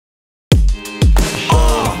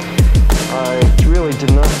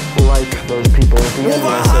did not like those people at the end when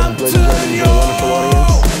I said, ladies and gentlemen, you're a wonderful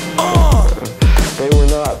audience. They were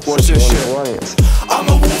not Watch such a this wonderful shit. audience. I'm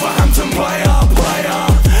a Wolverhampton player.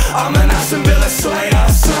 I'm an Aston Villa slayer.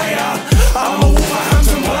 I'm a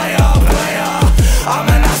Wolverhampton player. I'm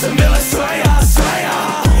an Aston Villa slayer.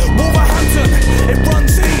 Wolverhampton, it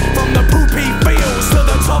runs deep from the poopy fields to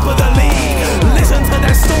the top of the league. Listen to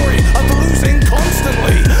their story of losing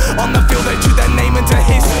constantly. On the field they drew their name into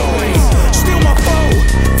history. Still my foe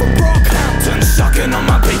from Brockhampton, sucking on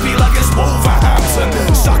my pee like it's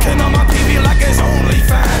Wolverhampton, sucking on my pee like it's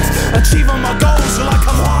OnlyFans, achieving my goals like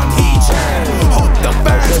I'm Juan He-Chan. Hope the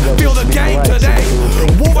fans feel the game today.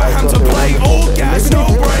 Wolverhampton play all gas, no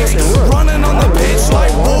brakes, running on the pitch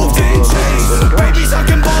like wolves in chains. Babies I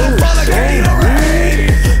can bottle full of Gatorade.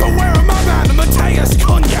 But where am I, man? Mateus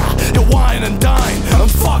Cunha, you wine and dine and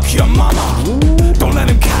fuck your mama. Don't let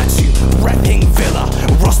him catch you repping Villa.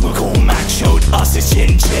 Ross McCormack showed us his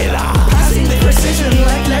chinchilla. Passing the precision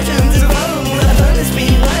like legends of old. I've heard it's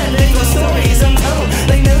been planned, they've got stories untold.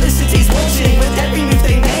 They know the city's watching with every move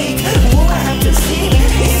they make. Wolverhampton team,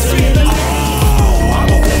 history in the making. Oh,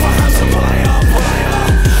 I'm a Wolverhampton player.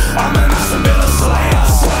 I'm an Aston Villa slayer.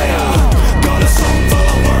 Got a song full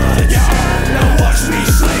of words. Now watch me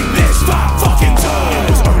sling this fat fucking turd.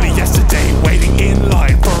 It was only yesterday waiting in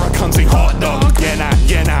line for a cunty hot dog.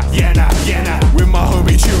 Yeah, with my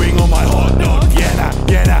homie chewing on my hot dog.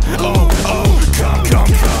 Yeah, oh, come.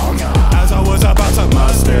 As I was about to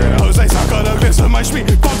muster, Jose Sacco the bits of my street.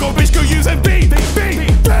 Fuck all bitch, go use and beat. Wait,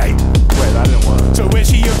 I didn't want. To which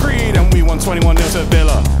he agreed, and we won 21-0 to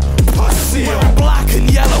Villa. Wearing black and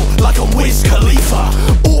yellow like a Wiz Khalifa.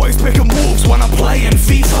 Always picking wolves when I'm playing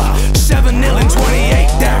FIFA. 7-0 in 28,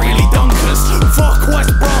 they're really dunkers. Fuck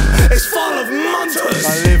West Brom, it's full of munters.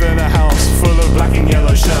 I live in a house full of black and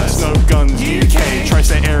yellow shirts. No guns, UK,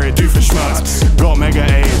 tri-state area, do for schmucks.